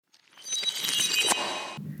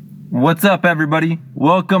What's up, everybody?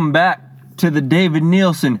 Welcome back to the David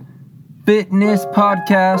Nielsen Fitness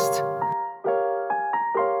Podcast.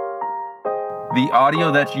 The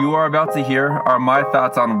audio that you are about to hear are my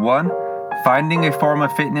thoughts on 1, finding a form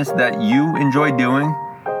of fitness that you enjoy doing,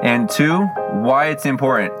 and 2, why it's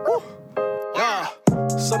important. Yeah,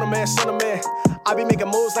 son of man. I be making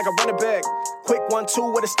moves like a running back. Quick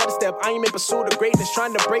 1-2 with a stutter step. I am in pursuit of greatness,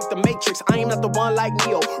 trying to break the matrix. I am not the one like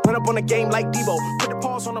Neo. Run up on the game like Debo. Put the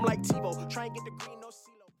pause on them like TiVo. Try and get the green, no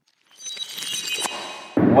CeeLo.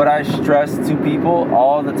 What I stress to people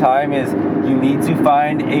all the time is you need to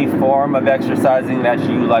find a form of exercising that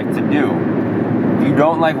you like to do. If you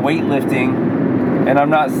don't like weightlifting, and I'm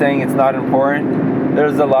not saying it's not important,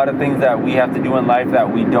 there's a lot of things that we have to do in life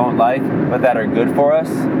that we don't like, but that are good for us.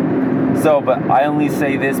 But I only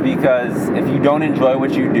say this because if you don't enjoy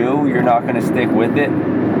what you do, you're not going to stick with it.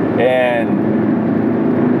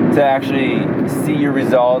 And to actually see your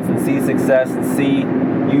results and see success and see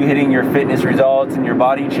you hitting your fitness results and your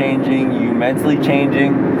body changing, you mentally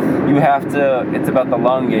changing, it's about the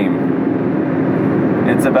long game.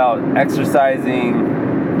 It's about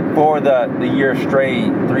exercising for the year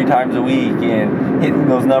straight 3 times a week and hitting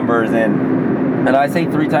those numbers. And I say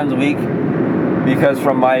 3 times a week because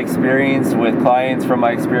from my experience with clients, from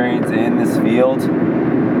my experience in this field,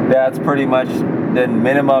 that's pretty much the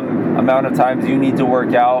minimum amount of times you need to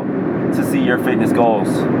work out to see your fitness goals,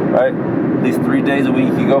 right? At least 3 days a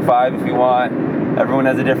week. You go 5 if you want. Everyone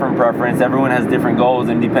has a different preference. Everyone has different goals,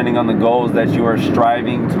 and depending on the goals that you are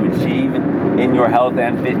striving to achieve in your health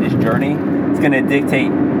and fitness journey, it's going to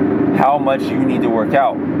dictate how much you need to work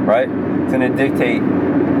out, right? It's going to dictate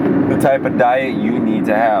the type of diet you need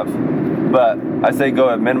to have. But I say go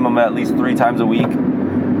at minimum at least 3 times a week.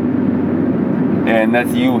 And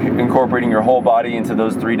that's you incorporating your whole body into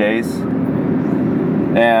those 3 days.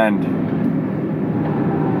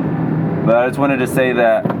 But I just wanted to say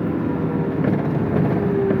that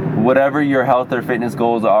whatever your health or fitness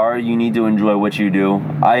goals are, you need to enjoy what you do.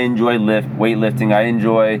 I enjoy weightlifting. I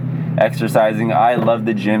enjoy exercising. I love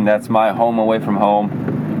the gym. That's my home away from home.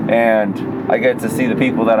 And I get to see the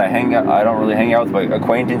people that I don't really hang out with, but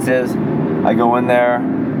acquaintances. I go in there,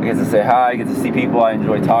 I get to say hi, I get to see people I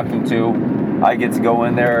enjoy talking to. I get to go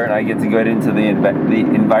in there and I get to get into the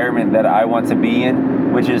environment that I want to be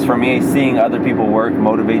in, which is, for me, seeing other people work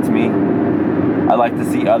motivates me. I like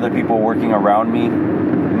to see other people working around me.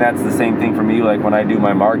 And that's the same thing for me, like when I do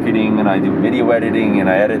my marketing and I do video editing and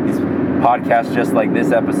I edit these podcasts just like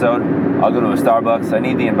this episode, I'll go to a Starbucks. I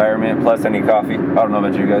need the environment, plus I need coffee. I don't know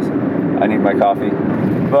about you guys. I need my coffee.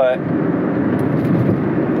 But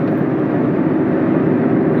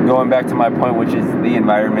going back to my point, which is the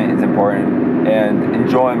environment is important and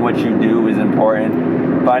enjoying what you do is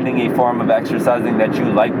important. Finding a form of exercising that you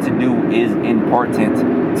like to do is important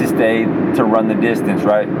to run the distance,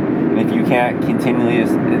 right? And if you can't continually,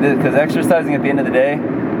 because exercising at the end of the day,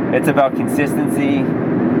 it's about consistency,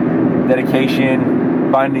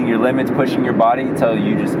 dedication, finding your limits, pushing your body until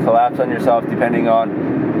you just collapse on yourself, depending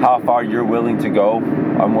on how far you're willing to go.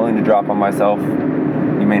 I'm willing to drop on myself.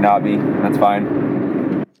 You may not be, that's fine.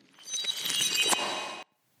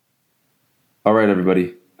 All right,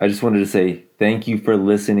 everybody. I just wanted to say thank you for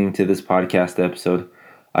listening to this podcast episode.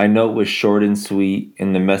 I know it was short and sweet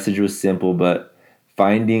and the message was simple, but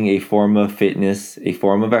finding a form of fitness, a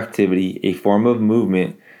form of activity, a form of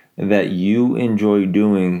movement that you enjoy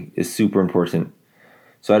doing is super important.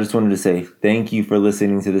 So I just wanted to say thank you for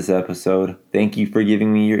listening to this episode. Thank you for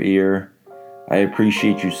giving me your ear. I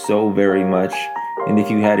appreciate you so very much. And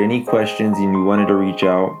if you had any questions and you wanted to reach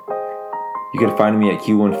out, you can find me at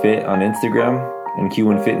Q1Fit on Instagram and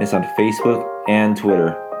Q1 Fitness on Facebook and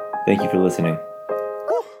Twitter. Thank you for listening.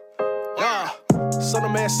 Yeah, son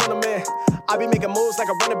of man. I be making moves like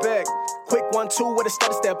a running back. Quick 1-2 with a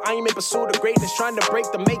stutter step. I am in pursuit of greatness, trying to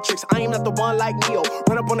break the matrix. I am not the one like Neo.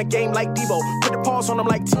 Run up on the game like Debo. Put the pause on them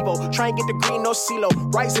like TiVo. Try and get the green, no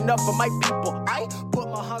CeeLo. Rising up for my people. I put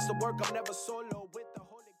my hands to work, I'm never solo.